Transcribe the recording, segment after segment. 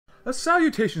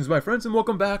Salutations, my friends, and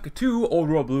welcome back to Old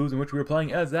World Blues, in which we were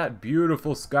playing as that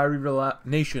beautiful Sky Reaver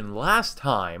nation last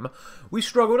time. We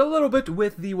struggled a little bit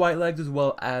with the White Legs as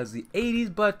well as the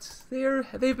 80s, but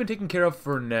they've been taken care of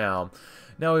for now.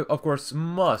 Now, we, of course,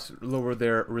 must lower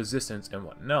their resistance and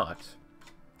whatnot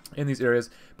in these areas,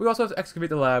 but we also have to excavate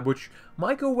the lab, which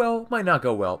might go well, might not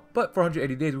go well, but for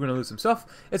 180 days we're going to lose some stuff.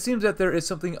 It seems that there is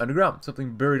something underground,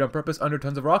 something buried on purpose under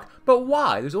tons of rock, but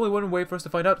why? There's only one way for us to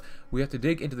find out. We have to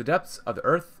dig into the depths of the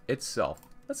earth itself.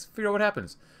 Let's figure out what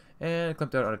happens. And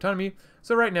clamp down on autonomy.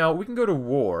 So right now, we can go to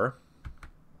war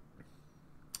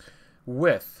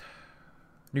with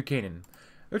New Canaan,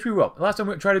 which we will. Last time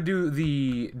we tried to do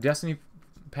the Destiny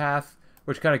path,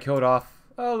 which kind of killed off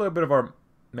a little bit of our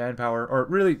manpower, or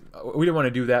really, we didn't want to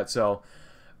do that, so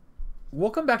we'll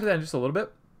come back to that in just a little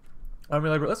bit.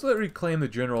 Let's reclaim the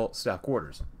general staff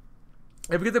quarters.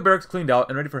 If we get the barracks cleaned out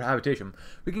and ready for habitation,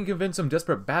 we can convince some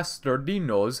desperate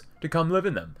bastardinos to come live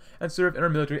in them and serve in our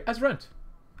military as rent.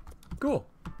 Cool.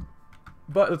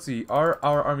 But let's see, are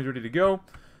our armies ready to go?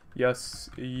 Yes,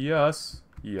 yes,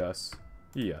 yes,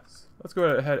 yes. Let's go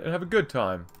ahead and have a good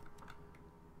time.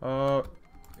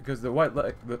 Because the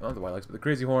not the white legs, but the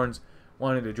crazy horns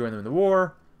wanted to join them in the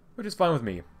war, which is fine with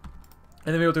me. And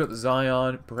then maybe we'll take out the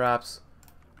Zion, perhaps.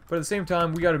 But at the same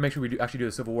time, we got to make sure we actually do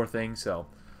the Civil War thing, so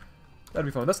that'll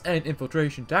be fun with us. And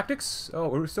infiltration tactics. Oh,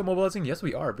 we're still mobilizing? Yes,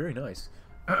 we are. Very nice.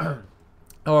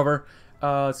 However,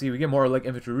 let's see, we get more like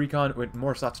infantry recon with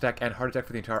more SOT attack and heart attack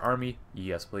for the entire army.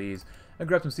 Yes, please. And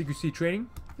grab some CQC training.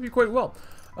 That'd be quite well.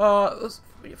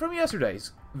 From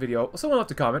yesterday's video, someone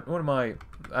left a comment. One of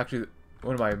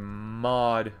my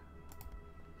mod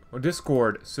or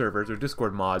Discord servers, or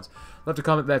Discord mods, left a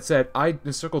comment that said, I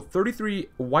encircled 33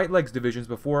 White Legs divisions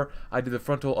before I did the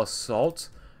frontal assault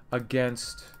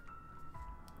against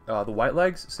the White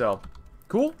Legs, so,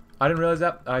 cool. I didn't realize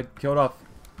that. I killed off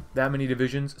that many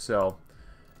divisions, so,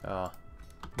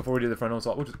 before we did the frontal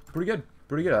assault, which is pretty good.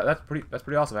 Pretty good. That's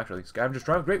pretty awesome, actually. Scavenger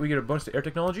Triumph, great. We get a bonus to air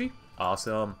technology.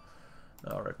 Awesome.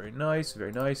 Alright, very nice,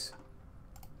 very nice.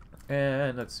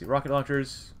 And, let's see, rocket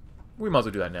launchers. We might as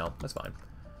well do that now. That's fine.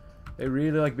 They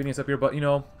really like beating us up here, but, you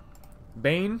know,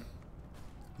 Bane,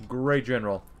 great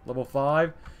general. Level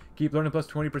 5, keep learning plus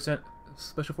 20%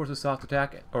 Special Forces soft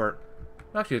attack, or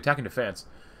actually attack and defense.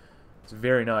 It's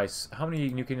very nice. How many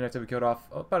New Canaanites have we killed off?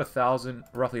 Oh, about 1,000,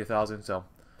 roughly 1,000, so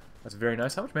that's very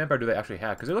nice. How much manpower do they actually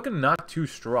have? Because they're looking not too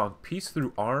strong. Peace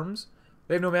through arms?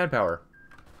 They have no manpower.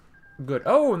 Good.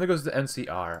 Oh, and there goes the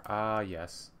NCR. Ah,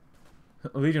 yes.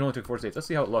 Legion only took 4 states. Let's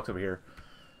see how it looks over here.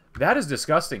 That is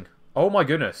disgusting. Oh my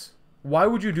goodness. Why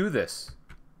would you do this?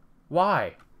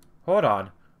 Why? Hold on.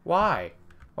 Why?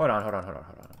 Hold on.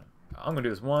 I'm going to do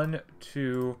this. 1,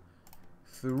 2,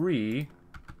 3.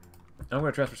 I'm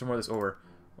going to transfer some more of this over.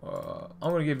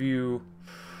 I'm going to give you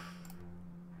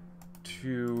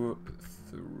 2,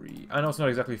 3. I know it's not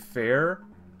exactly fair.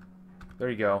 There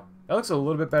you go. That looks a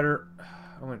little bit better.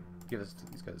 I'm going to give this to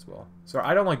these guys as well. Sorry,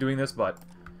 I don't like doing this, but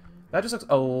that just looks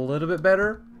a little bit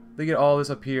better. They get all this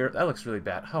up here. That looks really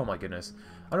bad. Oh my goodness.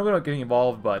 I don't know about getting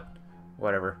involved, but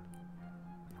whatever.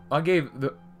 I gave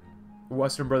the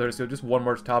Western Brotherhood just one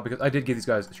more top because I did give these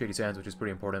guys Shady Sands, which is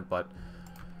pretty important, but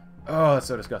oh, that's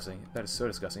so disgusting. That is so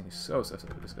disgusting. So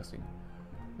disgusting.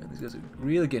 Man, these guys are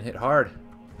really getting hit hard.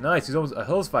 Nice. He's almost a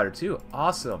Hills fighter too.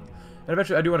 Awesome. And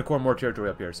eventually I do want to core more territory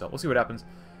up here, so we'll see what happens.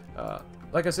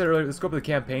 Like I said earlier, the scope of the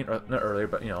campaign, or not earlier,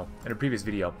 but you know, in a previous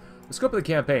video, the scope of the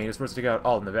campaign is for us to take out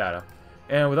all of Nevada.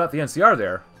 And without the NCR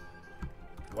there,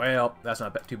 well, that's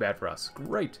not too bad for us.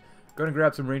 Great. Going to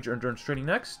grab some Ranger Endurance training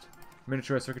next.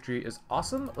 Miniaturized circuitry is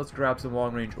awesome. Let's grab some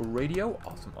long-range radio.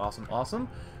 Awesome.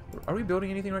 Are we building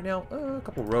anything right now? A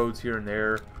couple roads here and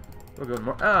there. We'll go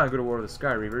more. Go to war with the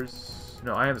Sky Reavers.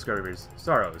 No, I am the Sky Reavers.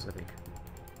 Staros, I think.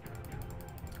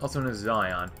 Also known as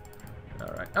Zion.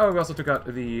 Alright. Oh, we also took out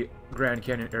the Grand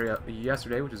Canyon area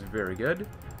yesterday, which is very good.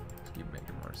 Let's keep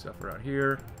making more stuff around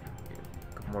here.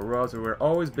 A couple more roads. We're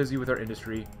always busy with our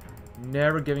industry.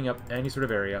 Never giving up any sort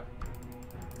of area.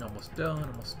 Almost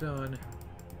done.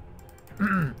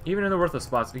 Even in the worthless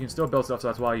spots, you can still build stuff, so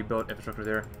that's why you build infrastructure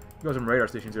there. You build some radar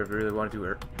stations there if you really want to do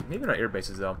it. Maybe not air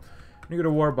bases, though. You go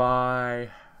to war by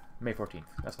May 14th.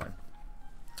 That's fine.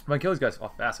 If I can kill these guys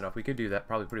off fast enough, we could do that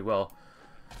probably pretty well.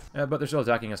 But they're still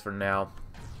attacking us for now.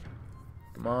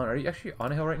 Come on, are you actually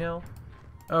on a hill right now?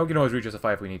 Oh, we can always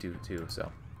re-justify if we need to, too,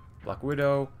 so. Black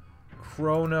Widow,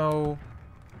 Chrono,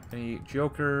 any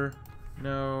Joker,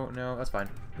 no, that's fine.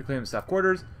 Reclaim the staff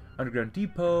quarters, underground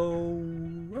depot,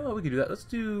 oh, we can do that. Let's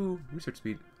do research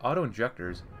speed, auto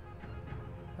injectors.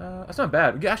 That's not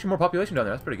bad. We get actually more population down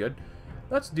there, that's pretty good.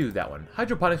 let's do that one.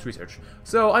 Hydroponics research.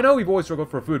 So, I know we've always struggled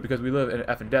for food because we live in an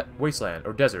effing wasteland,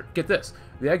 or desert. Get this.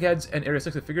 The eggheads and Area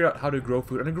 6 have figured out how to grow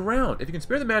food underground. If you can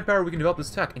spare the manpower, we can develop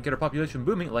this tech and get our population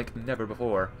booming like never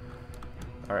before.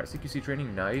 Alright, CQC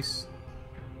training, nice.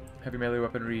 Heavy melee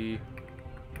weaponry.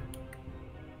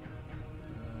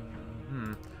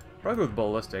 Probably go with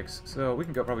ballistics. So, we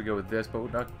can probably go with this, but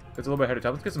it's a little bit ahead of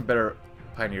time. Let's get some better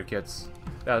Pioneer kits.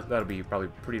 That'll be probably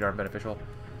pretty darn beneficial.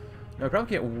 Now, we probably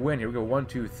can't win here. We go 1,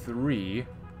 2, 3.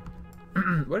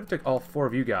 What if we take all 4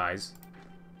 of you guys,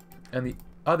 and the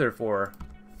other 4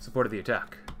 supported the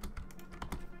attack?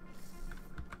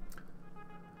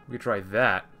 We could try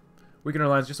that. Weaken our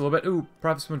lines just a little bit. Ooh,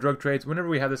 profits from drug trades. Whenever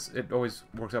we have this, it always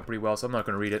works out pretty well, so I'm not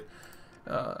going to read it.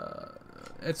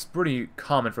 It's pretty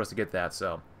common for us to get that,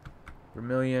 so.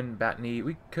 Vermilion, Batney.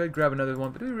 We could grab another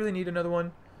one, but do we really need another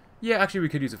one? Yeah, actually, we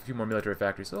could use a few more military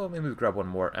factories, so maybe we'll grab one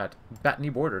more at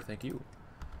Batney border. Thank you.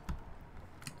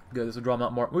 Good, this will draw them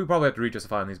out more. We probably have to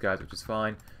re-justify on these guys, which is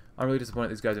fine. I'm really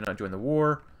disappointed these guys are not joining the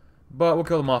war, but we'll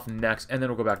kill them off next, and then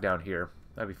we'll go back down here.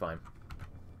 That'd be fine.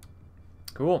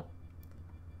 Cool.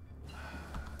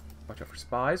 Watch out for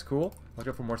spies. Cool. Watch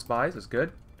out for more spies. That's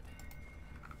good.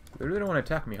 They really don't want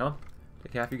to attack me, huh?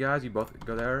 Take half you guys. You both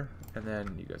go there, and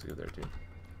then you guys go there too.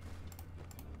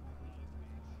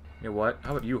 You know what?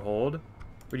 How about you hold?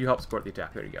 Would you help support the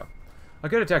attack? There you go. I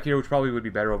could attack here, which probably would be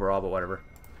better overall, but whatever.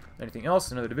 Anything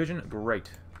else? Another division?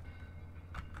 Great.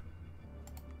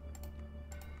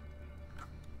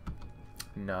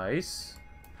 Nice.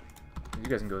 You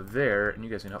guys can go there, and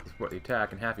you guys can help support the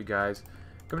attack, and half you guys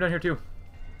come down here too.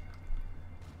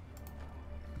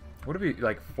 What if we,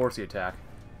 like, force the attack?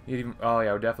 Oh,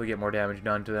 yeah, we'll definitely get more damage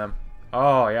done to them.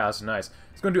 Oh, yeah, that's nice.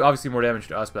 It's going to do, obviously, more damage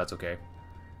to us, but that's okay.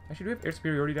 Actually, do we have air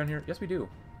superiority down here? Yes, we do.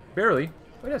 Barely.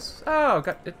 Oh, yes. Oh,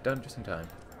 got it done just in time.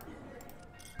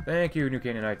 Thank you, New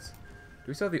Canaanites. Do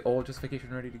we still have the old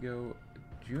justification ready to go?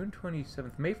 June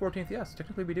 27th. May 14th? Yes,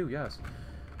 technically we do, yes.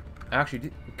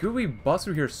 Actually, could we bust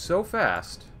through here so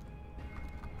fast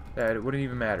that it wouldn't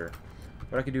even matter?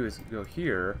 What I could do is go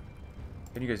here,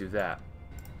 and you guys do that.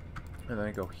 And then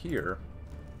I go here.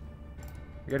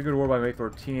 We gotta go to war by May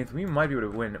 14th. We might be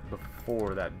able to win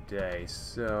before that day.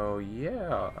 So,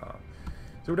 yeah.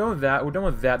 So we're done with that. We're done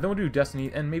with that. Then we'll do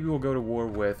Destiny, and maybe we'll go to war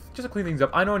with... Just to clean things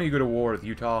up. I know I need to go to war with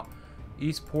Utah.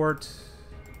 Eastport.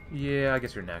 Yeah, I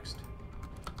guess you're next.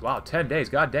 Wow, 10 days.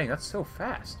 God dang, that's so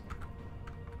fast.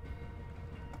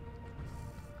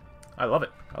 I love it.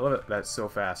 I love it. That's so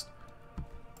fast.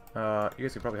 You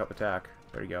guys can probably help attack.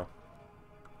 There you go.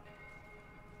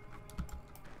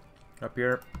 Up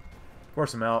here.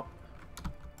 Force them out.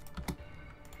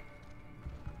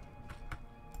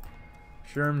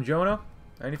 Sherm Jonah?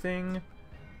 Anything? You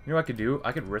know what I could do?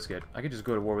 I could risk it. I could just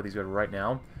go to war with these guys right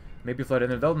now. Maybe flood in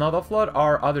there. They'll flood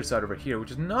our other side over here,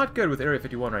 which is not good with Area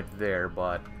 51 right there,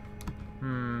 but...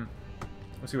 We'll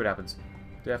see what happens.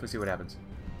 Definitely see what happens.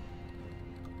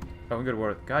 Oh, we can go to war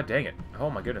with... God dang it. Oh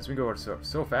my goodness, we can go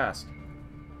so fast.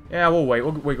 Yeah, we'll wait.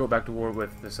 We'll go back to war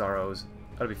with the Sorrows.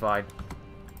 That'll be fine.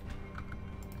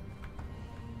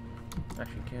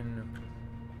 Actually,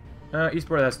 can...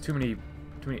 Eastport has too many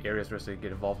areas for us to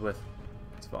get involved with.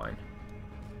 It's fine.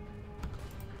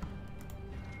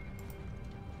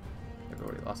 I've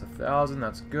already lost 1,000.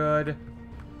 That's good.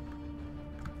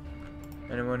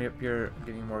 Anyone up here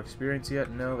getting more experience yet?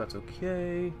 No, that's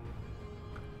okay.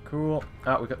 Cool.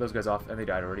 We cut those guys off, and they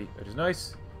died already, which is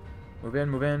nice. Move in,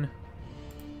 move in.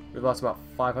 We've lost about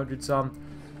 500 some,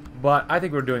 but I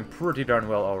think we're doing pretty darn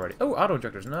well already. Oh, auto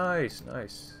injectors. Nice,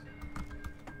 nice.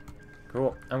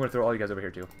 Cool. I'm going to throw all you guys over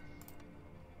here, too.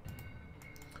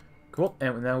 Cool.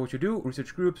 And now what you do,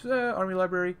 research groups, army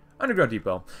library, underground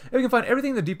depot. If we can find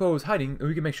everything the depot is hiding,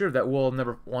 we can make sure that we'll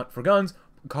never want for guns,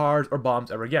 cars, or bombs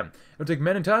ever again. It'll take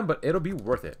men and time, but it'll be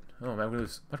worth it. Oh, man, we're going to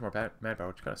lose much more manpower,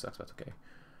 which kind of sucks, but that's okay.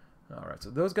 Alright, so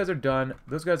those guys are done.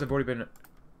 Those guys have already been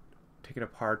taken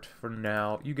apart for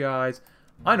now. You guys,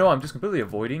 I know I'm just completely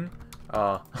avoiding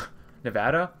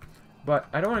Nevada, but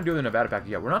I don't want to do the Nevada pact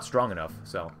yet. We're not strong enough,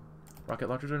 so... Rocket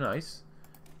launchers are nice.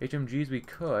 HMGs we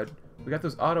could. We got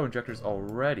those auto injectors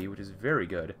already, which is very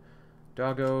good.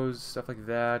 Doggos, stuff like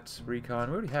that. Recon.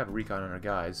 We already have recon on our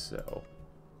guys, so...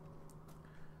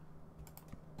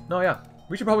 No, yeah.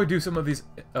 We should probably do some of these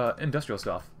industrial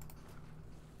stuff.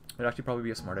 It'd actually probably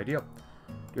be a smart idea. Do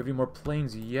we have any more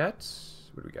planes yet?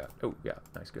 What do we got? Oh, yeah.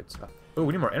 Nice, good stuff. Oh,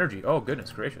 we need more energy. Oh,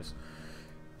 goodness gracious.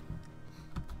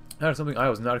 That is something I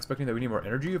was not expecting, that we need more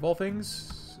energy, of all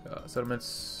things.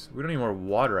 Settlements. We don't need more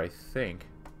water, I think.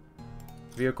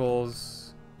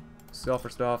 Vehicles. Sell for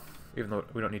stuff, even though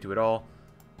we don't need to at all.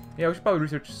 Yeah, we should probably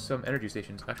research some energy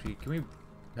stations. Actually, can we...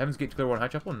 Heaven's Gate Clearwater High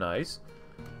Chapel? Nice.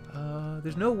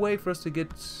 There's no way for us to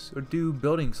get or do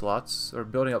building slots or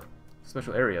building up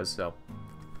special areas, so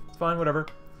it's fine, whatever.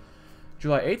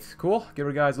 July 8th, cool. Give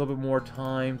our guys a little bit more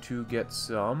time to get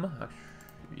some.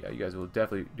 Actually, yeah, you guys will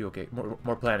definitely do okay.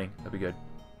 More planning, that'd be good.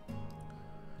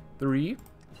 3,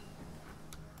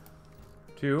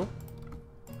 2,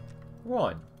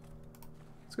 1.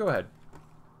 Let's go ahead.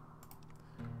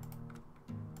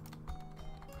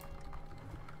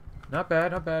 Not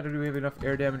bad, not bad. Do we have enough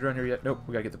air damage around here yet? Nope,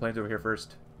 we gotta get the planes over here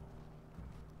first.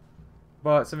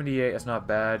 But 78, that's not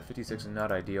bad. 56 is not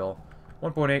ideal.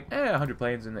 1.8, 100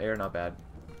 planes in the air, not bad.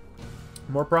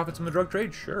 More profits from the drug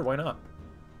trade? Sure, why not?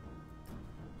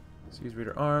 Seize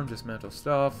reader arms, dismantle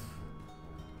stuff.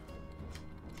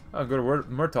 I'll go to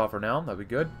Murtaugh for now, that'd be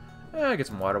good. Get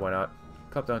some water, why not?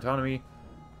 Cup the autonomy.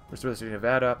 Restore the city of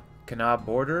Nevada. Kanab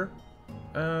border.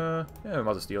 Yeah, we might as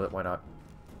well steal it, why not?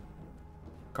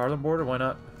 Carlin border, why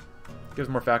not? Give us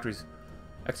more factories.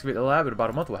 Excavate the lab in about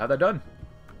a month, we'll have that done.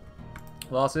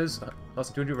 Losses, less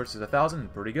than 200 versus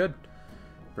 1,000, pretty good.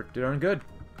 Pretty darn good.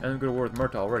 And then go to war with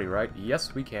Murtaugh already, right?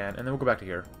 Yes, we can. And then we'll go back to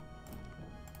here.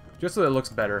 Just so it looks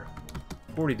better.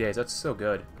 40 days, that's so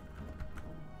good.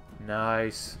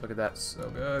 Nice. Look at that, so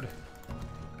good.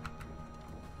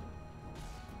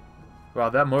 Wow,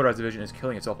 that motorized division is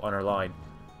killing itself on our line.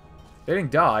 They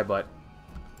didn't die, but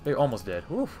they almost did.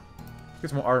 Oof. Get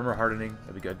some more armor hardening.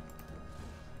 That'd be good.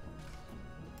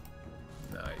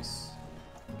 Nice.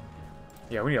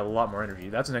 Yeah, we need a lot more energy.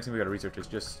 That's the next thing we gotta research is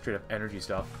just straight up energy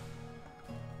stuff.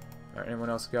 Alright,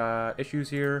 anyone else got issues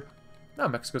here? No,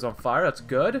 Mexico's on fire. That's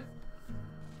good.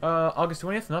 August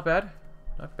 20th. Not bad.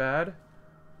 Not bad.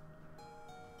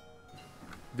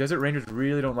 Desert Rangers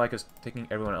really don't like us taking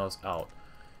everyone else out.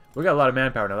 We got a lot of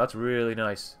manpower now. That's really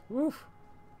nice. Woof.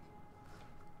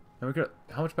 And we could.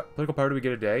 How much political power do we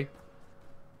get a day?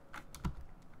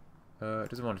 It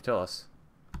doesn't want to tell us.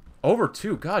 Over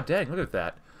 2. God dang, look at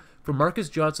that. From Marcus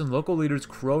Johnson, local leaders,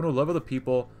 Chrono, love of the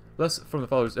people, less from the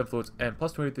followers' influence, and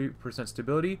plus 23%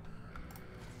 stability.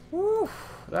 Woo,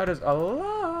 that is a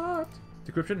lot.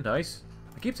 Decryption, nice.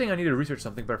 I keep saying I need to research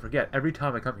something, but I forget every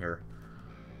time I come here.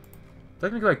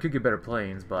 Technically, I could get better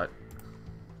planes, but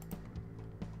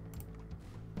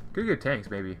could get tanks,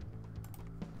 maybe.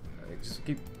 Just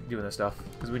keep doing this stuff,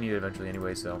 because we need it eventually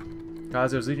anyway, so.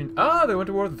 Cosmos Legion. Ah, they went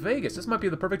to war with Vegas. This might be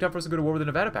the perfect time for us to go to war with the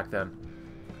Nevada Pact then.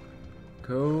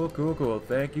 Cool, cool, cool.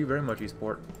 Thank you very much,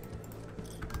 eSport.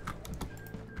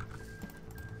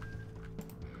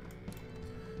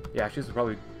 Yeah, actually, this would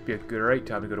probably be a great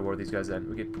time to go to war with these guys then.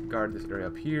 We could guard this area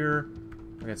up here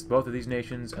against both of these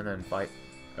nations and then fight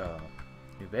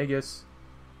New Vegas.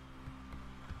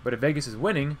 But if Vegas is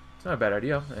winning, it's not a bad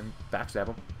idea, and backstab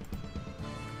them.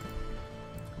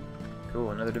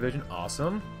 Cool, another division.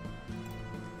 Awesome.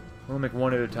 We'll make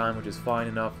one at a time, which is fine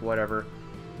enough, whatever.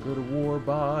 Go to war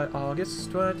by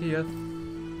August 20th.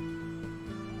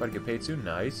 About to get paid soon,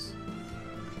 nice.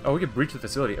 Oh, we can breach the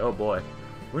facility, oh boy.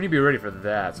 We need to be ready for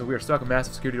that. So we are stuck in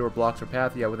massive security door blocks our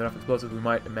path. Yeah, with enough explosives we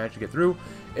might manage to get through.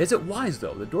 Is it wise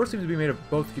though? The door seems to be made of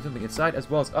both to keep something inside as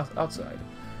well as outside.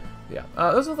 Yeah,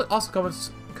 those are also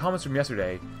comments from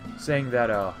yesterday saying that,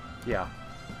 yeah.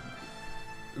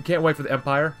 We can't wait for the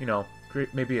Empire, you know,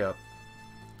 create maybe a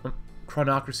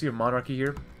chronocracy or monarchy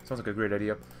here. Sounds like a great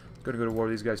idea. Gonna go to war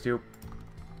with these guys too.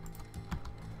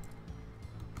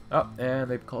 Oh, and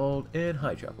they've called in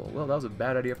Highchapel. Well, that was a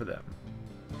bad idea for them.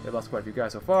 They've lost quite a few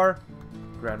guys so far.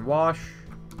 Grand Wash.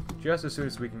 Just as soon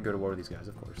as we can go to war with these guys,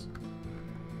 of course.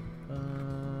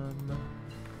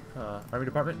 Army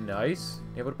Department, nice.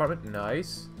 Naval Department,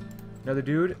 nice. Another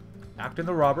dude, Acton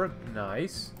the Robber,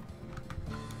 nice.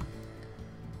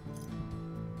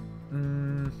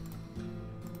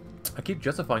 I keep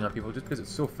justifying on people just because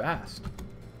it's so fast.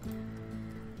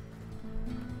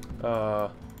 There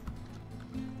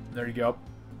you go.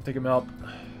 Take him out.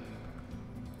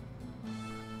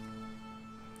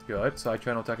 Good. Side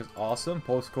channel attack is awesome.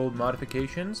 Postcode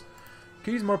modifications.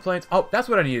 Could use more planes. Oh, that's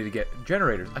what I needed to get.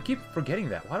 Generators. I keep forgetting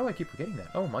that. Why do I keep forgetting that?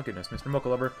 Oh my goodness, Mr. Mocha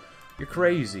Lover. You're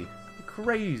crazy. You're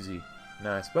crazy.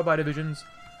 Nice. Bye-bye, divisions.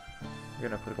 We're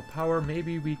gonna have political power.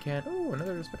 Maybe we can... Oh,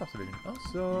 another Spec Ops division.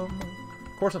 Awesome.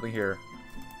 Core something here.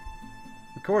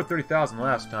 We cored 30,000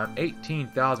 last time.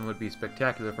 18,000 would be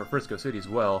spectacular for Frisco City as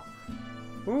well.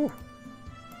 Ooh.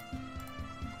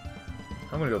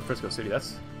 I'm gonna go with Frisco City.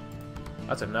 That's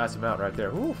a nice amount right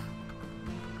there. Ooh.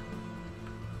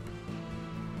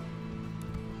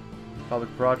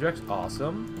 Public projects,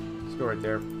 awesome. Let's go right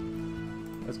there.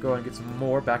 Let's go and get some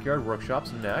more backyard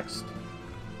workshops next.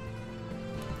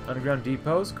 Underground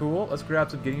depots, cool. Let's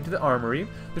grab some getting to the armory.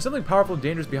 There's something powerful and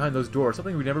dangerous behind those doors,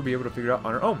 something we'd never be able to figure out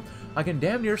on our own. I can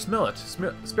damn near smell it.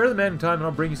 Spare the man time and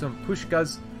I'll bring you some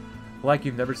pushkas like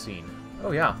you've never seen.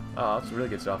 Oh yeah, that's really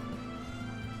good stuff.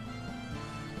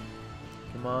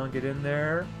 Come on, get in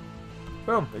there.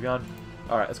 Boom, they're gone.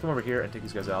 Alright, let's come over here and take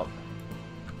these guys out.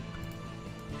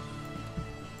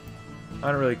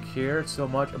 I don't really care so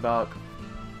much about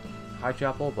High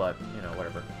Chapel, but, you know,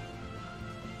 whatever.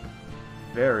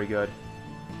 Very good.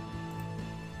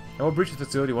 And we'll breach the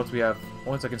facility once we have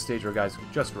I can stage our guys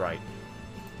just right.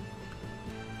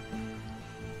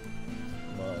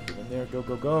 Come on, get in there. Go,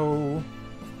 go, go.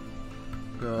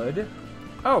 Good.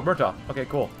 Oh, Murtaugh. Okay,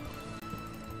 cool.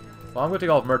 Well, I'm going to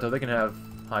take all of Murtaugh. They can have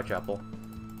High Chapel.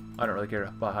 I don't really care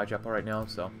about High Chapel right now,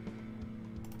 so.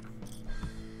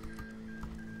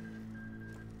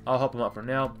 I'll help them out for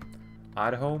now.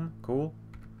 Idaho, cool.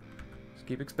 Just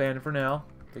keep expanding for now.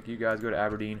 I think you guys go to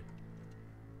Aberdeen.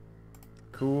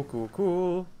 Cool, cool,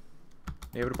 cool.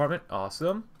 Naval Department,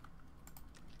 awesome.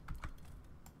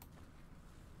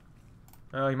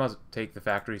 You might as well take the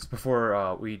factories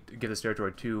before we give this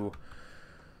territory to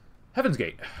Heaven's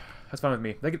Gate. That's fine with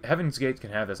me. Heaven's Gate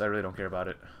can have this. I really don't care about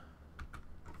it.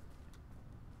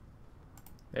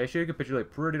 They should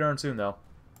capitulate pretty darn soon, though.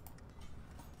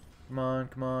 Come on,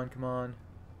 come on, come on.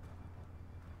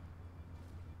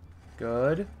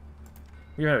 Good.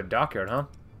 We even have a dockyard, huh?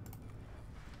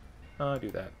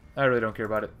 Do that. I really don't care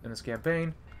about it in this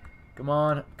campaign. Come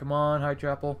on, High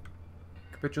Chapel.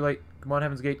 Capitulate. Come on,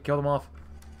 Heaven's Gate. Kill them off.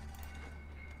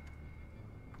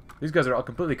 These guys are all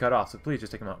completely cut off, so please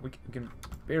just take them out. We can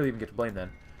barely even get to blame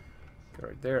then. Go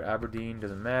right there. Aberdeen,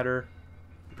 doesn't matter.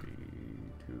 3,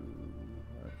 2,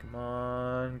 1. Come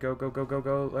on. Go, go, go, go,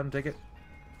 go. Let them take it.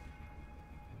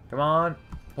 Come on.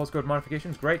 Postcode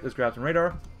modifications. Great. Let's grab some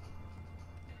radar.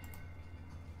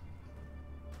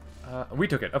 We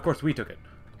took it. Of course, we took it.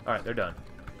 Alright, they're done.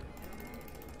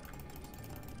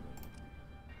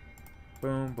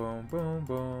 Boom, boom, boom,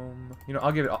 boom. You know,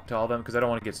 I'll give it up to all of them because I don't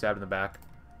want to get stabbed in the back.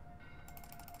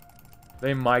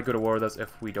 They might go to war with us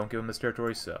if we don't give them this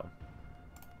territory, so.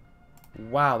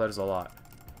 Wow, that is a lot.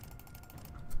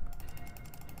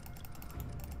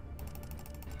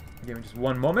 Give me just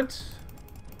one moment.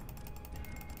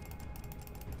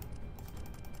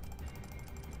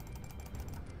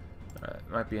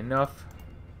 Might be enough.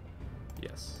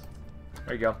 Yes.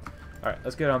 There you go. Alright,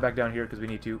 let's get on back down here because we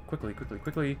need to quickly.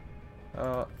 15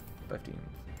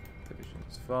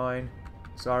 divisions, fine.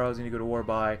 Sorrows need to go to war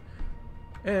by.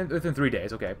 And within 3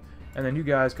 days, okay. And then you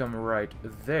guys come right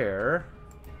there.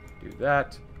 Do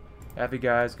that. Happy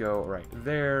guys go right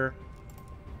there.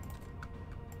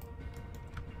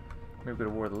 Maybe go to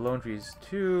war with the Lone Trees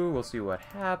too. We'll see what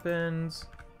happens.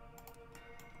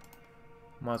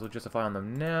 Might as well justify on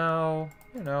them now.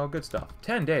 You know, good stuff.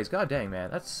 10 days. God dang,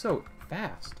 man. That's so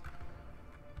fast.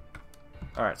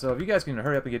 Alright, so if you guys can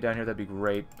hurry up and get down here, that'd be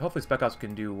great. Hopefully Spec Ops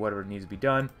can do whatever needs to be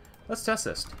done. Let's test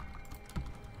this. I'm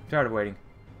tired of waiting.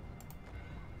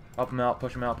 Help them out,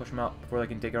 push them out before they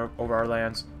can take over our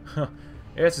lands.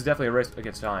 This is definitely a race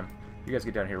against time. You guys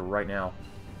get down here right now.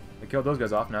 They killed those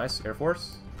guys off. Nice. Air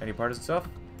Force. Any partisan stuff?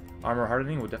 Armor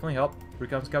hardening would definitely help.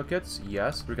 Recon scout kits?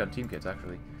 Yes. Recon team kits,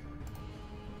 actually.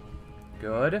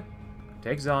 Good.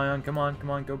 Take Zion. Come on, come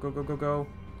on. Go, go, go, go, go.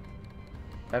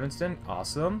 Evanston.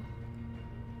 Awesome.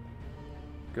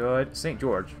 Good. St.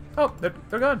 George. Oh,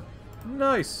 they're gone.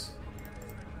 Nice.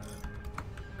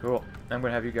 Cool. I'm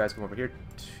going to have you guys come over here,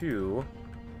 too.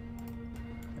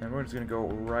 And we're just going to go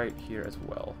right here as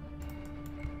well.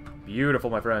 Beautiful,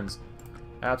 my friends.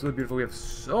 Absolutely beautiful. We have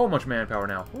so much manpower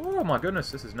now. Oh, my goodness.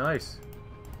 This is nice.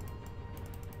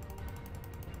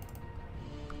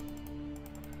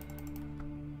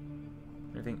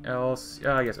 Anything else?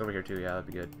 I guess over here, too. Yeah, that'd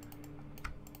be good.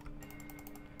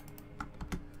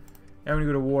 And we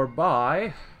go to war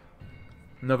by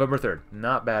November 3rd.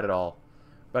 Not bad at all.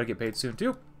 About to get paid soon,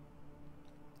 too.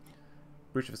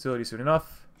 Breach the facility soon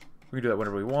enough. We can do that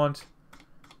whenever we want.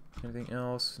 Anything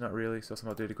else? Not really. Sell some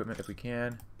outdated equipment if we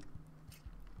can.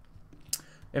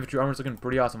 Infantry armor's looking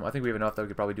pretty awesome. I think we have enough that we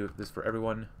could probably do this for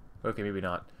everyone. Okay, maybe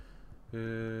not.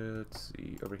 Let's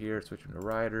see. Over here, switching to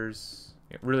riders.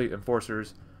 Yeah, really,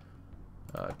 enforcers.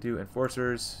 Do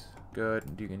enforcers. Good.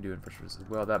 You can do enforcers as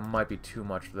well. That might be too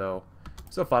much, though.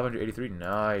 Still 583.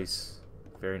 Nice.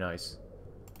 Very nice.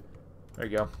 There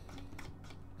you go.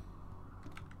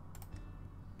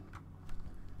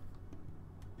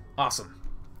 Awesome.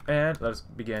 And let us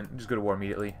begin. Just go to war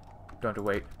immediately. Don't have to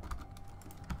wait.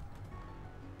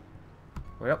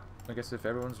 Well, I guess if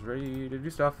everyone's ready to do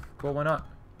stuff, cool, why not?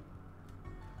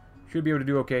 Should be able to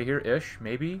do okay here-ish.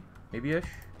 Maybe. Maybe-ish.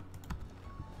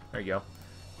 There you go.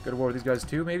 Go to war with these guys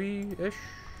too, maybe-ish?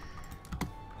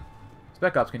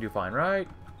 Spec Ops can do fine, right?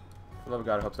 For the love of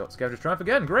God, I hope so. Scavenger's Triumph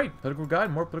again, great! Political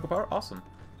Guide, more political power, awesome.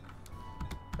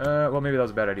 Well, maybe that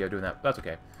was a bad idea doing that. That's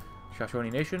okay.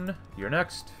 Shoshone Nation, you're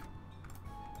next.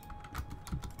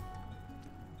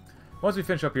 Once we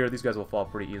finish up here, these guys will fall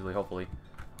pretty easily, hopefully.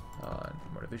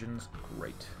 More divisions,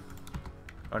 great.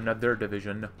 Another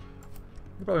division.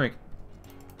 We'll probably make...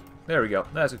 There we go.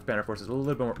 Let's expand our forces a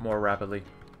little bit more rapidly.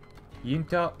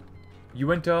 Uenta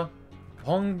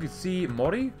Hongsi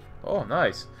Mori? Oh,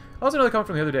 nice. I also another comment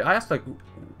from the other day. I asked, like,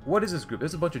 what is this group?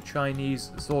 There's a bunch of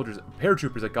Chinese soldiers,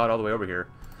 paratroopers that got all the way over here.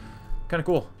 Kind of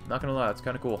cool. Not gonna lie, it's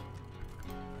kind of cool.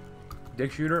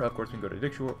 Dick Shooter. Of course, we can go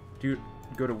to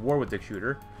go to war with Dick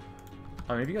Shooter.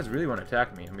 I mean, if you guys really want to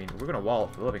attack me, I mean, we're gonna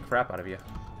wallop the living crap out of you.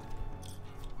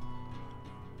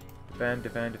 Defend,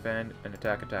 defend, defend, and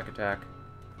attack, attack, attack.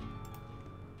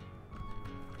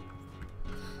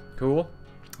 Cool.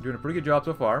 Doing a pretty good job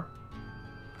so far.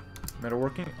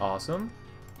 Metalworking, awesome.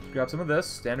 Grab some of this.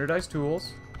 Standardized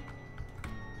tools.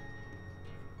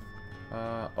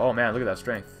 Oh man, look at that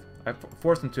strength. I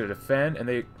forced them to defend, and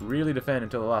they really defend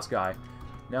until the last guy.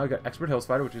 Now we got Expert Hills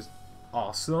Fighter, which is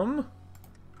awesome.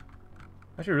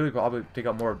 I should really probably take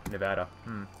out more of Nevada.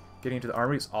 Getting into the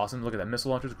armory is awesome. Look at that.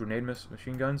 Missile launchers, grenade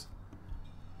machine guns.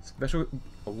 Special...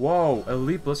 Whoa!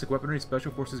 Elite Ballistic Weaponry,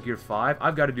 Special Forces Gear 5.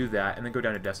 I've got to do that, and then go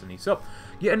down to Destiny. So,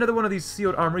 yeah, another one of these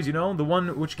sealed armories, you know? The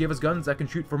one which gave us guns that can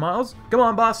shoot for miles. Come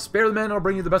on, boss! Spare the man, I'll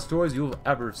bring you the best toys you've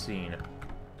ever seen.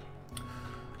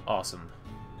 Awesome.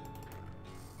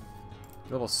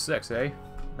 Level 6, eh?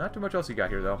 Not too much else you got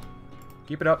here, though.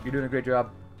 Keep it up, you're doing a great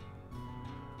job.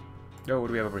 Oh, what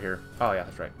do we have over here? Oh, yeah,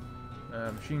 that's right.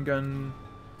 Machine gun...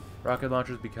 Rocket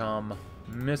launchers become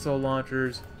missile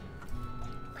launchers.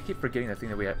 I keep forgetting that thing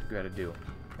that we had to do.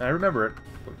 And I remember it.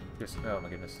 Just, oh my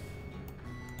goodness.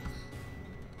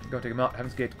 Go take him out.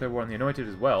 Heaven's Gate, declare war on the Anointed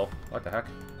as well. What the heck?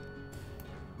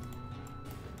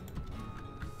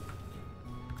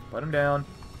 Put him down.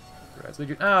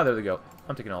 Legion. Ah, there they go.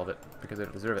 I'm taking all of it because they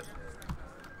don't deserve it.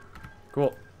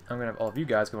 Cool. I'm gonna have all of you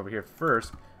guys come over here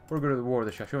first. We're gonna go to the war with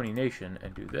the Shoshone Nation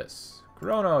and do this.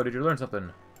 Chrono, did you learn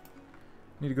something?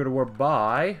 Need to go to war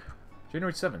by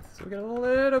January 7th. So we got a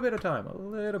little bit of time. A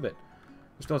little bit.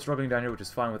 We're still struggling down here, which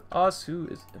is fine with us. Who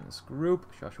is in this group?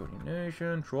 Shoshone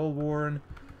Nation, Trollborn.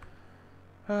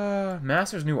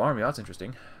 Master's new army. That's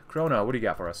interesting. Chrono, what do you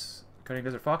got for us? Cutting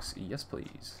Desert Fox? Yes,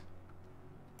 please.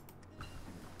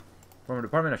 Former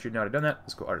department. I should not have done that.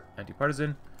 Let's go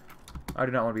anti-partisan. I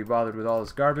do not want to be bothered with all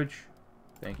this garbage.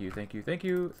 Thank you, thank you, thank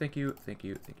you, thank you, thank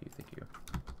you, thank you, thank you.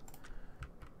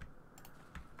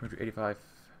 185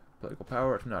 political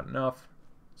power. It's not enough.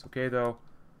 It's okay, though.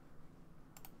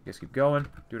 You guys keep going.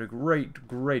 Doing a great,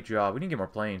 great job. We need to get more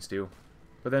planes, too.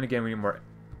 But then again, we need more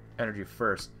energy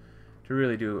first to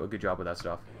really do a good job with that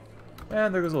stuff.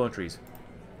 And there goes the lone trees.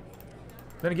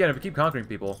 Then again, if we keep conquering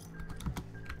people,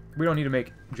 we don't need to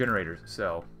make generators,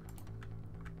 so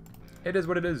it is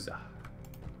what it is.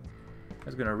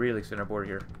 That's going to really extend our border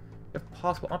here. If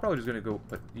possible, I'm probably just going to go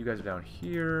put you guys down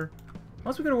here.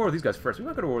 Unless we go to war with these guys first. We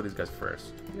might go to war with these guys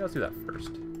first. Yeah, let's do that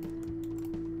first.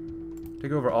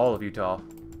 Take over all of Utah.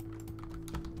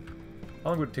 How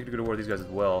long would it take to go to war with these guys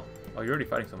as well? Oh, you're already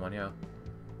fighting someone, yeah.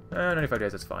 95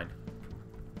 days, that's fine.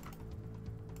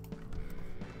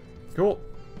 Cool.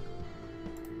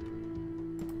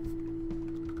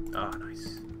 Ah,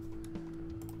 nice.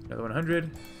 Another 100.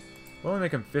 We'll only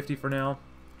make them 50 for now,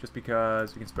 just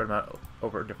because we can spread them out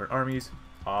over different armies.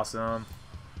 Awesome.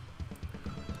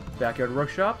 Backyard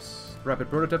workshops.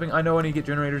 Rapid prototyping. I know I need to get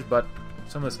generators, but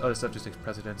some of this other stuff just takes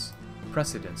precedence.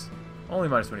 Only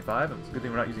minus 25. It's a good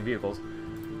thing we're not using vehicles.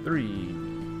 3,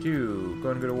 2, go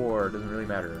and go to war. Doesn't really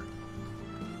matter.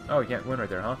 Oh, you can't win right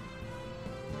there, huh?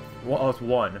 Well, oh, it's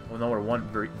 1. Well, no, we're 1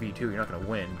 v2. You're not going to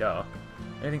win, duh.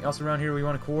 Anything else around here we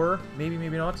want to core? Maybe,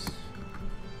 maybe not.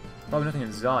 Probably nothing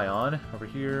in Zion. Over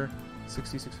here,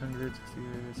 60, 600, 60,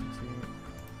 60.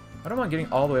 I don't mind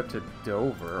getting all the way up to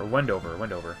Dover, or Wendover.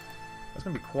 That's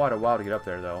going to be quite a while to get up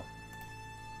there, though.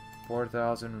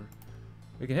 4,000.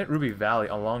 We can hit Ruby Valley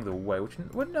along the way, which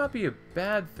would not be a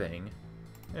bad thing.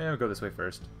 Yeah, we'll go this way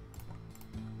first.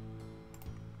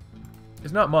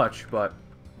 It's not much, but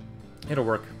it'll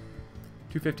work.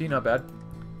 215, not bad.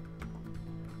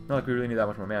 Not like we really need that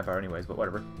much more manpower anyways, but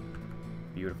whatever.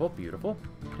 Beautiful, beautiful.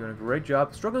 Doing a great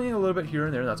job. Struggling a little bit here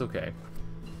and there, and that's okay.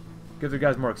 Gives the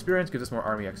guys more experience, gives us more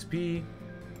army XP.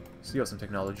 Steal some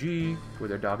technology with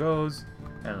their doggos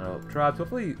and tribes.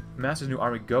 Hopefully, Master's new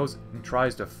army goes and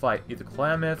tries to fight either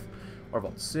Klamath or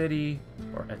Vault City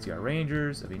or NCR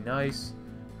Rangers. That'd be nice.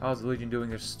 How's the Legion doing?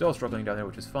 They're still struggling down there,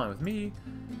 which is fine with me.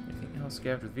 Anything else?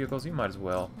 Scavenged with vehicles? You might as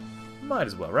well. Might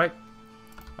as well, right?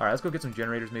 Alright, let's go get some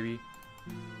generators, maybe.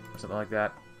 Or something like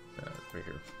that. Right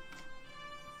here.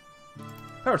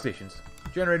 Power stations.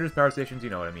 Generators, power stations, you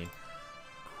know what I mean.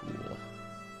 Cool.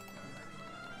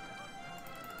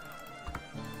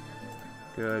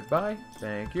 Goodbye.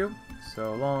 Thank you.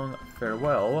 So long.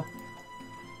 Farewell.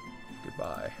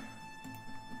 Goodbye.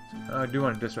 I do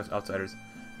want to distress outsiders.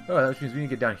 Oh, that means we need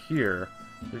to get down here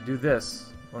to do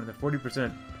this. More than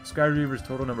 40% Sky Reavers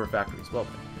total number of factories. Well,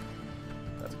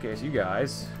 that's the case. You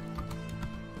guys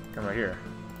come right here.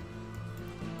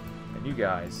 And you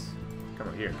guys come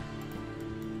right here.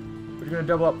 We're going to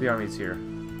double up the armies here.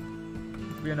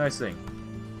 It'll be a nice thing.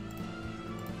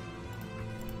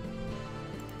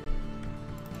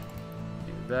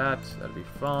 Do that. That'll be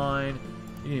fine.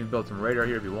 You can even build some radar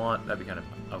here if you want. That'd be kind of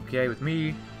okay with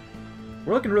me.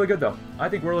 We're looking really good, though. I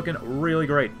think we're looking really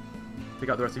great. Take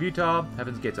out the rest of Utah.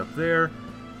 Heaven's Gate's up there.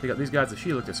 Take out these guys. The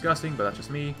She look disgusting, but that's just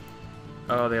me.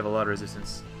 Oh, they have a lot of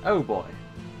resistance. Oh, boy.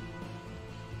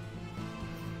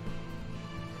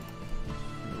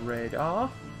 Radar.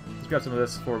 Let's grab some of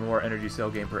this for more energy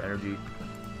cell gain per energy.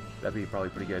 That'd be probably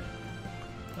pretty good.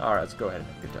 Alright, let's go ahead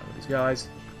and get done with these guys.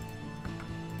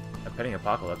 A Petting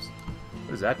Apocalypse.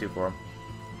 What does that do for them?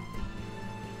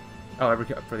 Oh,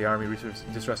 for the army, research,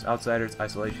 distrust outsiders,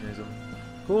 isolationism.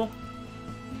 Cool.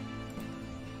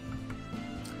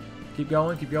 Keep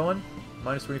going, keep going.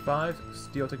 Minus 25.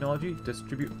 Steel technology.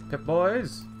 Distribute Pip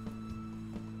Boys.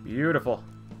 Beautiful.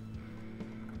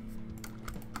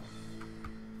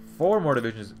 4 more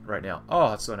divisions right now. Oh,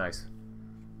 that's so nice.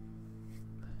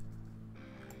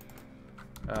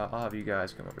 I'll have you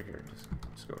guys come over here.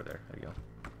 Just go over there. There you go.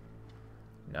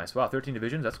 Nice. Wow, 13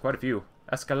 divisions. That's quite a few.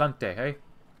 Escalante, hey?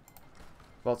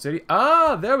 Vault City.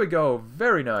 Ah, there we go.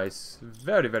 Very nice.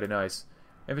 Very, very nice.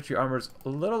 Infantry armor's a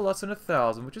little less than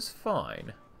 1,000, which is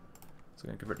fine. So I'm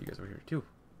going to convert you guys over here, too.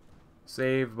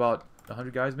 Save about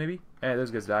 100 guys, maybe? And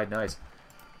those guys died. Nice.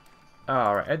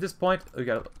 Alright, at this point, we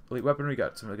got elite weaponry, we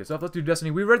got some really good stuff. Let's do Destiny.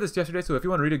 We read this yesterday, so if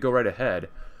you want to read it, go right ahead.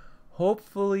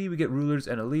 Hopefully we get rulers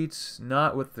and elites,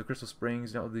 not with the Crystal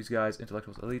Springs, not with these guys,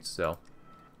 intellectuals, elites, so.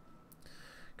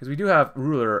 Because we do have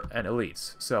ruler and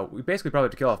elites, so we basically probably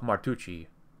have to kill off Martucci.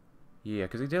 Yeah,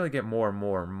 because we daily get more and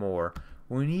more and more.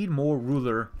 We need more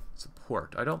ruler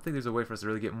support. I don't think there's a way for us to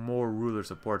really get more ruler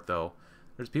support, though.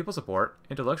 There's people support,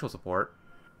 intellectual support.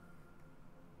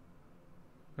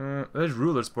 There's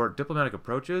ruler support, diplomatic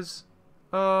approaches.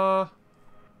 You know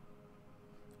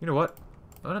what?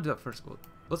 I'm gonna do that first.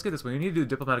 Let's get this one. We need to do the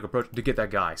diplomatic approach to get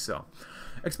that guy, so.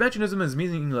 Expansionism is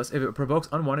meaningless if it provokes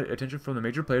unwanted attention from the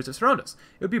major players that surround us.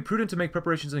 It would be prudent to make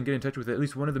preparations and get in touch with at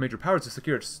least one of the major powers to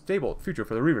secure a stable future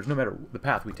for the Reavers, no matter the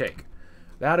path we take.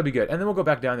 That'll be good. And then we'll go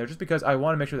back down there, just because I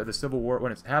want to make sure that the Civil War,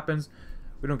 when it happens,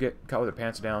 we don't get caught with our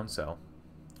pants down, so.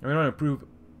 And we want to improve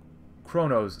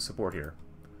Chrono's support here.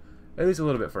 At least a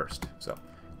little bit first. So,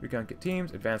 recon kit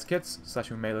teams, advanced kits,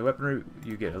 slashing melee weaponry,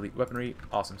 you get elite weaponry,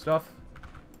 awesome stuff.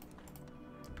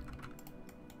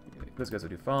 Those guys will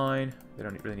do fine. They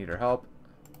don't really need our help.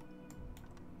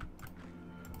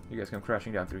 You guys come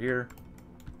crashing down through here.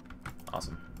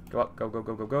 Awesome. Go up, go, go,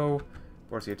 go, go, go.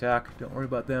 Force the attack. Don't worry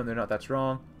about them, they're not that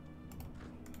strong.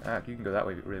 You can go that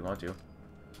way if you really want to.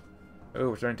 Oh,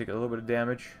 we're starting to take a little bit of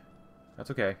damage.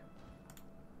 That's okay.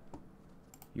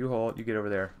 You hold, you get over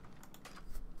there.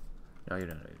 No, you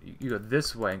don't. You go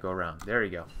this way and go around. There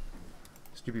you go.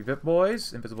 Stupid Vip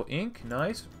Boys. Invisible Ink.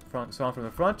 Nice. Song from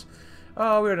the front.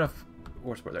 Oh, we had enough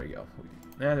war support. There you go.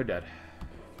 And they're dead.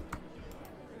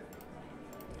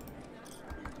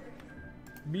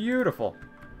 Beautiful.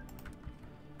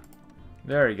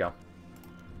 There you go.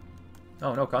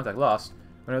 Oh, no contact lost.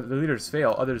 When the leaders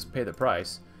fail, others pay the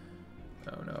price.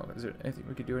 Oh no. Is there anything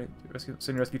we could do?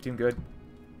 Send rescue team good.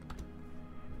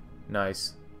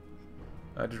 Nice.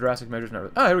 Drastic measures not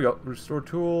really. Ah, here we go. Restore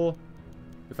tool.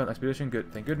 Defend expedition.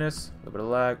 Good. Thank goodness. A little bit of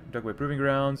lag. Dug away proving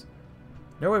grounds.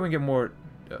 No way we can get more.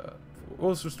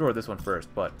 We'll just restore this one first,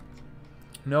 but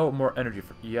no more energy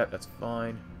for yet. That's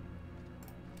fine.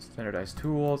 Standardized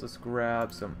tools. Let's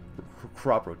grab some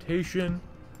crop rotation.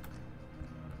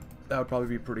 That would probably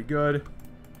be pretty good.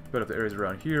 Put up the areas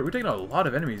around here. We're taking out a lot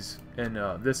of enemies in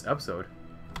this episode.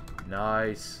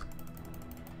 Nice.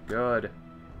 Good.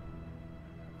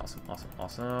 Awesome, awesome,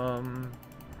 awesome.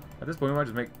 At this point, we might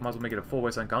as well make it a full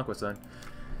wasteland conquest then.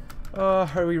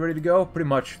 Are we ready to go? Pretty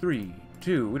much. 3,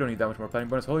 2. We don't need that much more planning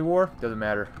bonus. Hoi4. Doesn't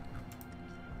matter.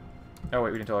 Oh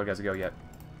wait, we didn't tell our guys to go yet.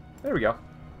 There we go.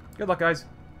 Good luck, guys.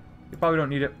 You probably don't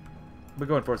need it. We'll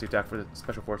go and force the attack for the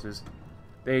special forces.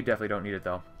 They definitely don't need it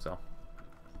though. So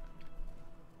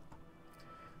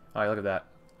Alright, look at that.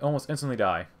 Almost instantly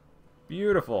die.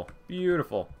 Beautiful.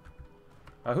 Beautiful.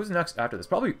 Who's next after this?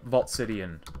 Probably Vault City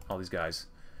and all these guys.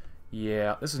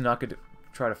 Yeah, this is not good to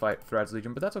try to fight Thread's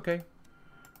Legion, but that's okay.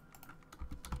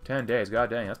 10 days. God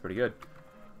dang, that's pretty good.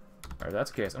 Alright,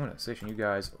 that's the case. I'm going to station you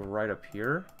guys right up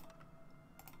here.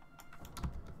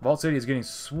 Vault City is getting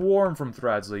swarmed from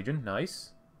Thread's Legion.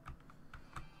 Nice.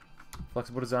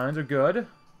 Flexible designs are good.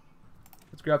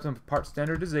 Let's grab some part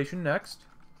standardization next.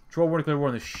 Troll War, Declare War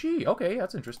on the She. Okay,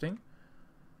 that's interesting.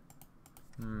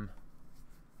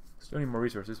 Still need more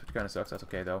resources, which kind of sucks. That's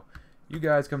okay, though. You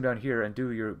guys come down here and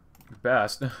do your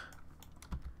best.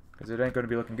 Because it ain't going to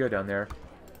be looking good down there.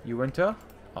 Uinta.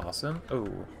 Awesome. Oh.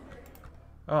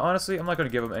 Honestly, I'm not going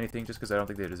to give them anything just because I don't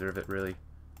think they deserve it, really.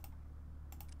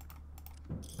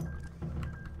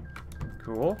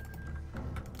 Cool.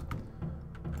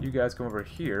 You guys come over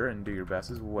here and do your best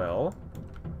as well.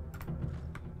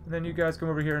 And then you guys come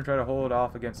over here and try to hold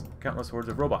off against countless hordes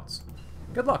of robots.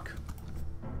 Good luck!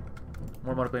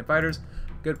 More monoplane fighters.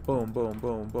 Good. Boom, boom,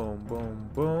 boom, boom, boom,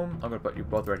 boom. I'm gonna put you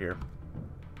both right here.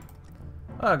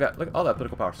 Oh, I got, look at all that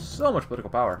political power. So much political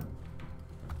power.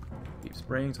 Deep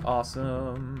Springs,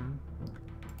 awesome.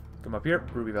 Come up here.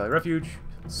 Ruby Valley Refuge.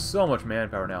 So much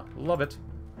manpower now. Love it.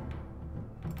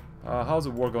 How's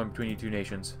the war going between you two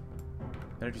nations?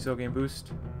 Energy cell game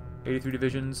boost. 83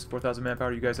 divisions, 4,000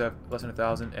 manpower. You guys have less than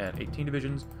 1,000 and 18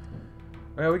 divisions.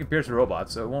 Well, we can pierce the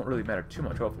robots, so it won't really matter too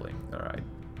much, hopefully. Alright.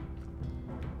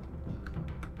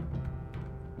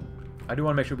 I do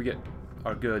want to make sure we get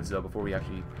our goods, though, before we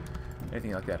actually...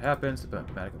 anything like that happens.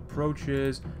 Diplomatic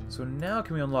approaches. So now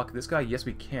can we unlock this guy? Yes,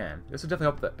 we can. This will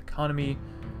definitely help the economy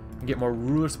and get more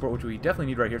ruler support, which we definitely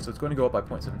need right here. So it's going to go up by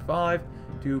 0.75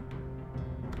 to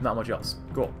not much else.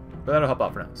 Cool. But that'll help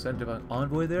out for now. Send an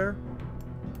envoy there.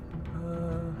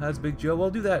 Has Big Joe.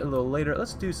 We'll do that a little later.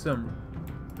 Let's do some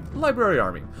library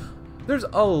army. There's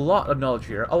a lot of knowledge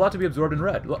here, a lot to be absorbed and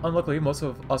read. Unluckily, most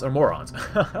of us are morons.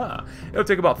 It'll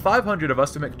take about 500 of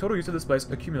us to make total use of this place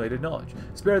accumulated knowledge.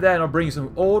 Spare that and I'll bring you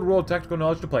some old world tactical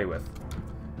knowledge to play with.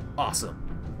 Awesome.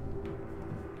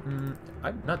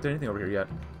 I've not done anything over here yet.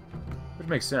 Which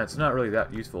makes sense. It's not really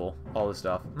that useful, all this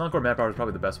stuff. Non-core manpower is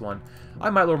probably the best one.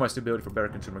 I might lower my stability for better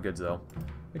consumer goods, though.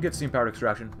 I get steam-powered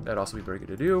extraction. That'd also be very good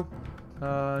to do.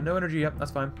 No energy. Yep,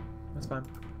 that's fine. That's fine.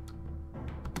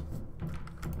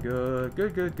 Good,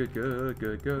 good, good, good, good,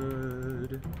 good,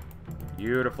 good.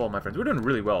 Beautiful, my friends. We're doing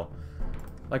really well.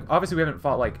 Like, obviously we haven't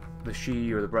fought, like, the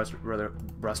She or the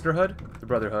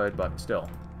Brotherhood, but still.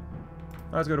 Alright,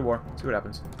 let's go to war. See what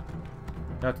happens.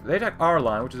 Now, they attack our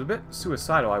line, which is a bit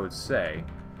suicidal, I would say.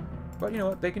 But, you know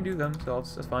what? They can do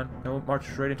themselves. That's fine. And we'll march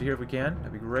straight into here if we can.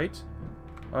 That'd be great.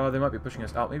 They might be pushing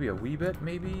us out maybe a wee bit.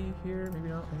 Maybe here. Maybe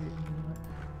not. Maybe not.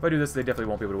 If I do this, they definitely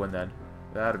won't be able to win then.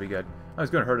 That'll be good. I was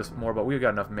going to hurt us more, but we've got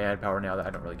enough manpower now that I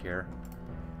don't really care.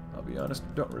 I'll be honest,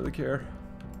 don't really care.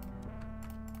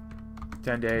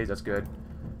 10 days, that's good.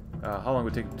 How long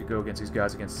would it take to go against these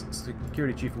guys? Against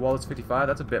Security Chief Wallace 55?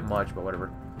 That's a bit much, but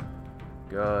whatever.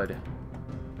 Good.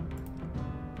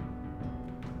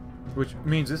 Which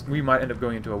means this, we might end up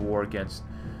going into a war against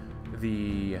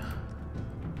the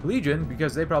Legion,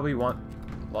 because they probably want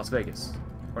Las Vegas.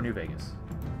 Or New Vegas.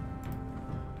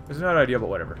 It's not ideal, but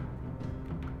whatever.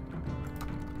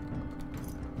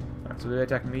 So do they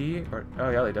attack me? Or, oh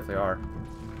yeah, they definitely are.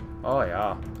 Oh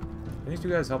yeah. Can these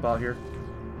two guys help out here?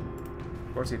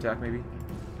 Force the attack maybe?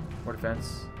 More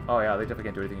defense? Oh yeah, they definitely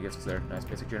can't do anything against us there. Nice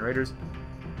basic generators.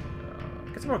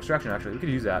 Get some more extraction actually. We could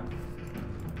use that.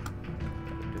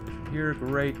 Here,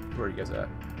 great. Where are you guys at?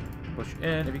 Push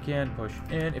in if you can. Push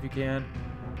in if you can.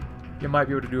 You might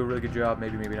be able to do a really good job.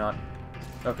 Maybe, maybe not.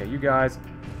 Okay, you guys.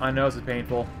 I know this is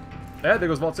painful. Eh, there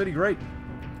goes Vault City. Great.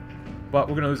 But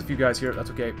we're going to lose a few guys here. That's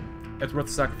okay. It's worth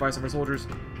the sacrifice of our soldiers.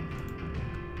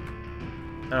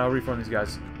 And I'll reform these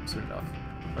guys soon enough.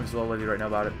 I'm just a little lazy right now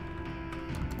about it.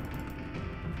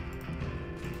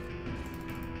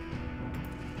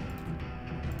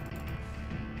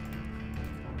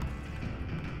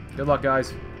 Good luck,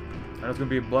 guys. I know it's going to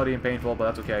be bloody and painful, but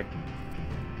that's okay.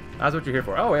 That's what you're here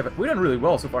for. Oh, we've done really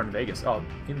well so far in Vegas. Oh,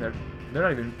 even they're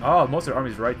not even... Oh, most of their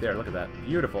army's right there. Look at that.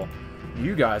 Beautiful.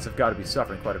 You guys have got to be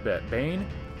suffering quite a bit. Bane.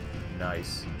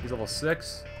 Nice. He's level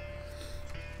 6.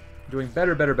 Doing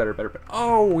better, better, better, better.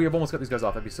 Oh, we have almost got these guys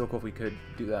off. That'd be so cool if we could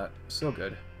do that. So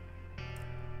good.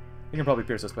 You can probably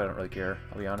pierce us, but I don't really care.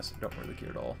 I'll be honest. I don't really care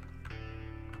at all.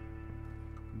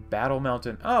 Battle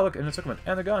Mountain. Oh, look, and the Circlement.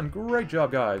 And the gun. Great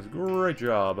job, guys. Great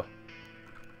job.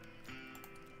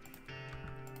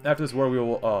 After this war, we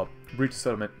will breach the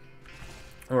settlement.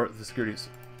 Or the securities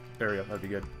area. That'd be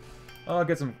good. I'll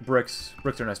get some bricks.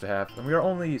 Bricks are nice to have. And we are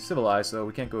only civilized, so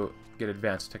we can't go get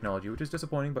advanced technology, which is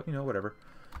disappointing, but, you know, whatever.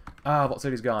 Ah, Vault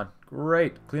City's gone.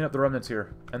 Great. Clean up the remnants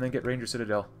here, and then get Ranger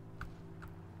Citadel.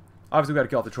 Obviously, we gotta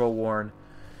kill off the Troll Warren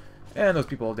and those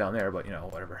people down there, but, you know,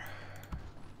 whatever.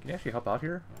 Can you actually help out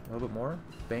here a little bit more?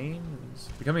 Bane is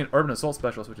becoming an urban assault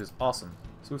specialist, which is awesome.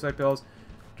 Suicide pills,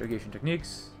 interrogation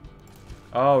techniques.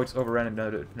 Oh, we just overran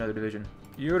another division.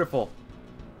 Beautiful.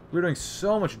 We're doing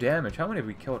so much damage. How many have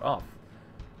we killed off?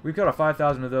 We killed off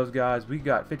 5,000 of those guys. We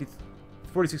got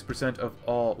 46% of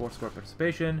all war score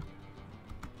participation.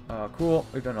 Cool.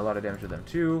 We've done a lot of damage to them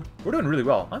too. We're doing really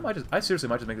well. I seriously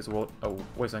might just make this world a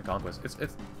wasteland conquest.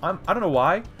 I don't know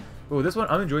why, but with this one,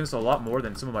 I'm enjoying this a lot more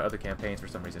than some of my other campaigns for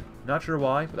some reason. Not sure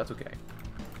why, but that's okay.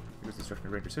 Here's destruction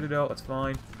of Ranger Citadel. That's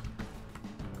fine.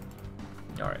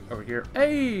 All right, over here.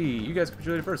 Hey, you guys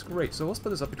capitulated first. Great. So we'll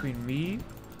split this up between me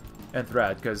and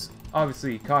Thrad, because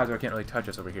obviously Kaiser can't really touch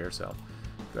us over here. So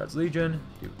Thrad's Legion.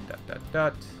 Do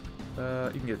dot.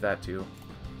 You can get that too.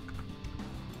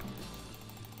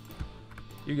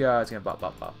 You guys can bop,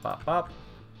 bop, bop, bop, bop,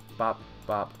 bop,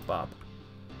 bop, bop,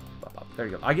 bop, bop. There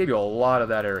you go. I gave you a lot of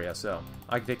that area, so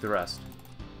I can take the rest.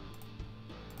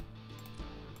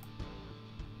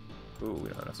 Ooh, we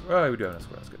don't have enough. Oh, we do have enough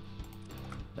square. That's good.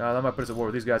 Now that might put us at war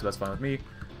with these guys, but that's fine with me.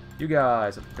 You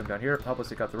guys have to come down here, help us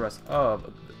take out the rest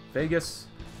of Vegas.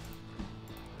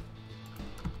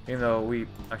 Even though we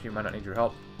actually might not need your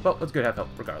help, but let's go have help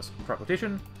regardless. Crop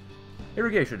rotation,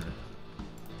 irrigation.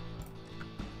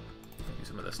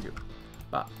 Some of this too.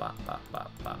 Bop, bop, bop,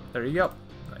 bop, bop. There you go.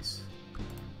 Nice.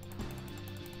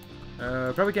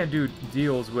 Probably can't do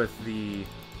deals with the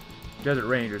Desert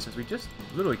Rangers since we just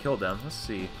literally killed them. Let's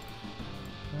see.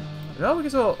 No, we can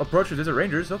still approach the Desert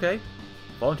Rangers. Okay.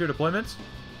 Volunteer deployments.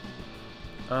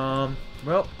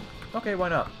 Well, okay, why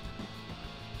not?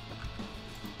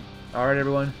 Alright,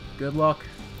 everyone. Good luck.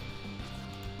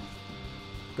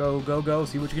 Go, go, go.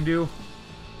 See what you can do.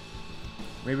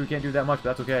 Maybe we can't do that much,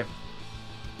 but that's okay.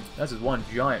 This is one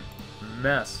giant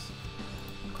mess.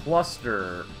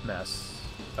 Cluster mess.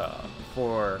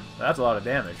 That's a lot of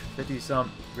damage.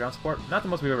 50-some ground support. Not the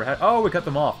most we've ever had. Oh, we cut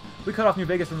them off. We cut off New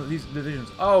Vegas from these divisions.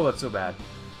 Oh, that's so bad.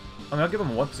 I mean, I'll give them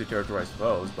 1% territory, I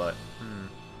suppose, but...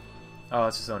 Oh,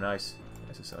 this is so nice.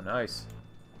 This is so nice.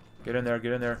 Get in there,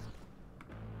 get in there.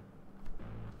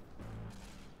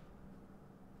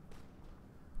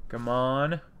 Come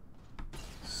on.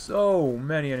 So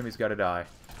many enemies gotta die.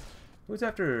 Who's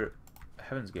after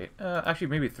Heaven's Gate? Actually,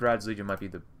 maybe Thrad's Legion might be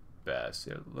the best.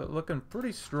 Yeah, looking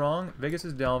pretty strong.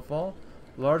 Vegas' downfall.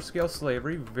 Large-scale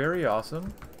slavery. Very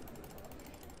awesome.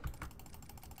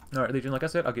 Alright, Legion, like I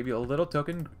said, I'll give you a little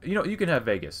token. You know, you can have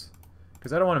Vegas.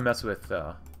 Because I don't want to mess with...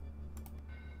 I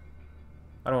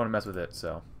don't want to mess with it,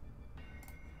 so...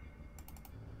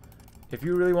 If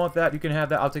you really want that, you can have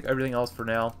that. I'll take everything else for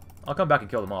now. I'll come back and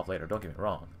kill them off later. Don't get me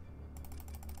wrong.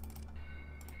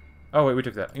 Oh, wait, we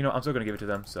took that. You know, I'm still going to give it to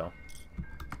them, so...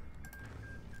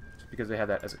 Just because they have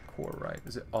that as a core, right?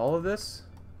 Is it all of this?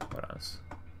 What else?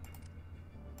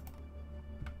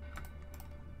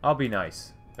 I'll be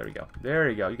nice. There we go. There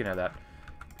you go. You can have that.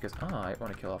 Because I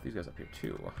want to kill off these guys up here,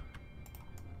 too.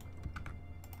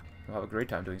 We'll have a great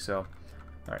time doing so.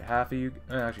 Alright, half of you...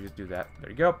 actually, just do that.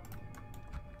 There you go.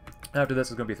 After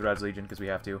this is going to be Thrad's Legion, because we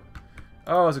have to.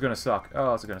 Oh, this is going to suck.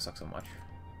 Oh, this is going to suck so much.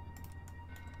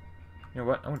 You know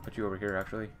what? I'm going to put you over here,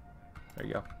 actually. There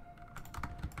you go.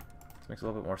 This makes a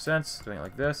little bit more sense, doing it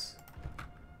like this.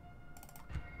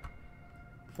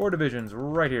 4 divisions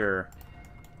right here.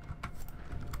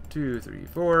 2, 3,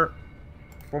 4.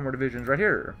 4 more divisions right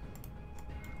here.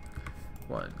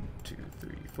 1, 2,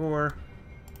 3, 4.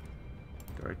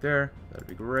 Go right there. That would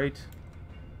be great.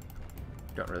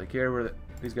 Don't really care where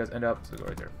these guys end up, so go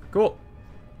right there. Cool.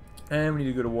 And we need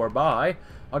to go to war by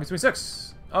August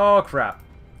 26th. Oh, crap.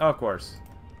 Of course.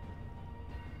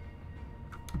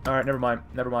 Alright, never mind.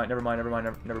 Never mind. Never mind. Never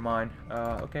mind. Never mind.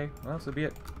 Okay. Well, so be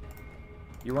it.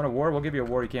 You want a war? We'll give you a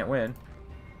war you can't win.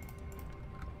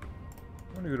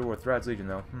 I want to go to war with Thrad's Legion,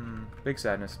 though. Big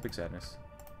sadness. Big sadness.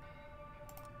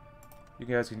 You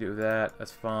guys can do that.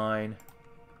 That's fine.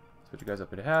 Split you guys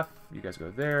up into half. You guys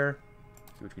go there.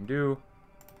 See what you can do.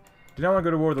 Do not want to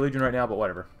go to war with the Legion right now, but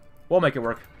whatever. We'll make it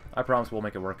work. I promise we'll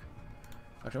make it work.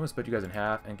 Actually, I'm going to split you guys in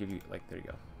half and give you, like, there you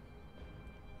go.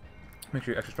 Make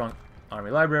sure you're extra strong army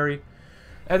library.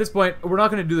 At this point, we're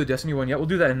not going to do the Destiny one yet. We'll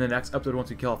do that in the next episode once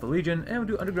we kill off the Legion, and we'll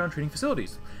do underground training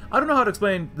facilities. I don't know how to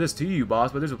explain this to you,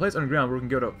 boss, but there's a place underground where we can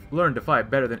go to learn to fight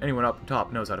better than anyone up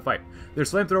top knows how to fight.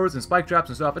 There's flamethrowers and spike traps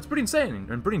and stuff. It's pretty insane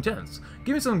and pretty intense.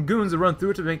 Give me some goons to run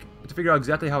through it to figure out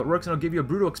exactly how it works, and I'll give you a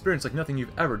brutal experience like nothing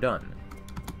you've ever done.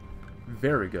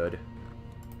 Very good.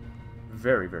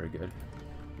 very, very good.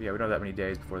 But yeah, we don't have that many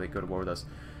days before they go to war with us.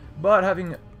 But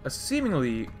having a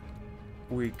seemingly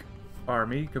weak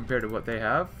army compared to what they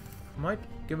have might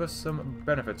give us some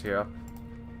benefits here.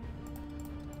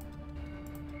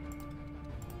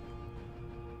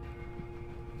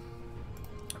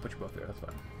 I'll put you both there, that's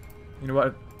fine. You know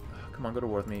what? Come on, go to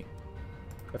war with me.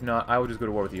 If not, I will just go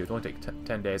to war with you. It'll only take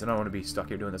 10 days. I don't want to be stuck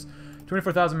here doing this.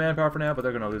 24,000 manpower for now, but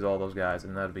they're going to lose all those guys,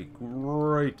 and that'll be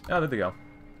great. Oh, there they go.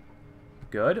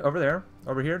 Good. Over there.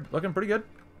 Over here. Looking pretty good.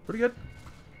 Pretty good.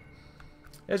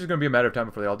 It's just going to be a matter of time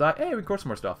before they all die. Hey, we can core some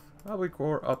more stuff. We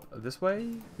core up this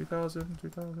way. 3,000,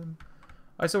 3,000.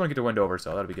 I still want to get to wind over,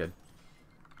 so that'll be good.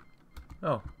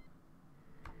 Oh.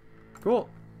 Cool.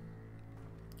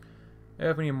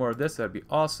 If we need more of this, that'd be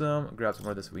awesome. Grab some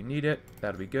more of this if we need it.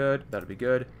 That'll be good. That'll be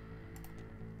good.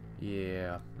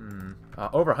 Yeah.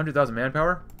 Over 100,000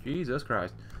 manpower? Jesus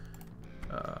Christ.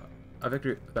 A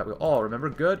victory that we'll all remember.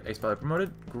 Good. Ace pilot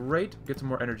promoted. Great. Get some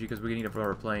more energy because we need it for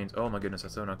our planes. Oh my goodness,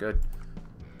 that's so not good.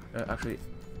 Actually,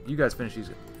 you guys finish these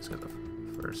guys off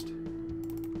first. There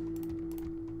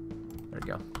you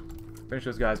go. Finish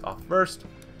those guys off first.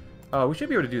 We should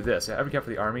be able to do this. Yeah, every cap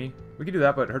for the army. We can do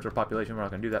that, but it hurts our population. We're not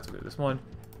going to do that, so we'll go to this one.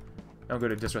 And we'll go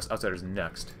to distress outsiders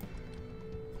next.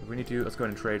 If we need to, let's go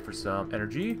ahead and trade for some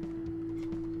energy.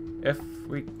 If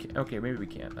we can. Okay, maybe we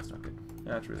can't. That's not good.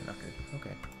 That's really not good.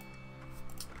 Okay.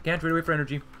 Can't trade away for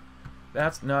energy.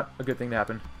 That's not a good thing to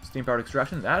happen. Steam-powered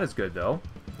extraction. That is good, though.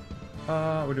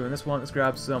 We're doing this one. Let's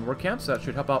grab some work camps. That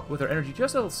should help out with our energy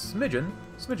just a little smidgen.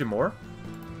 Smidgen more.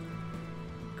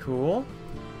 Cool.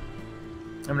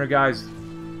 I mean, our guys,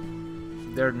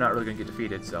 they're not really going to get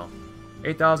defeated, so.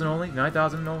 8,000 only,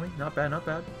 9,000 only. Not bad, not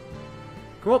bad.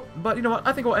 Cool, but you know what?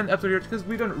 I think we'll end the episode here because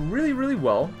we've done really, really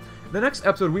well. The next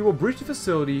episode, we will breach the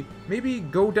facility, maybe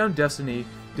go down Destiny,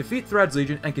 defeat Thread's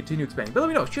Legion, and continue expanding. But let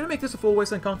me know, should I make this a full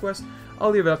Wasteland Conquest?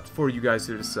 I'll leave it up for you guys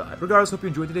to decide. Regardless, hope you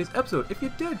enjoyed today's episode. If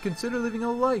you did, consider leaving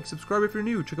a like, subscribe if you're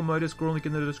new, check out my Discord link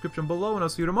in the description below, and I'll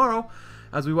see you tomorrow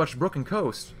as we watch Broken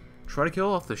Coast. Try to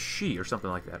kill off the she or something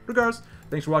like that. Regardless,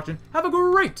 thanks for watching. Have a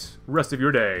great rest of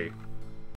your day.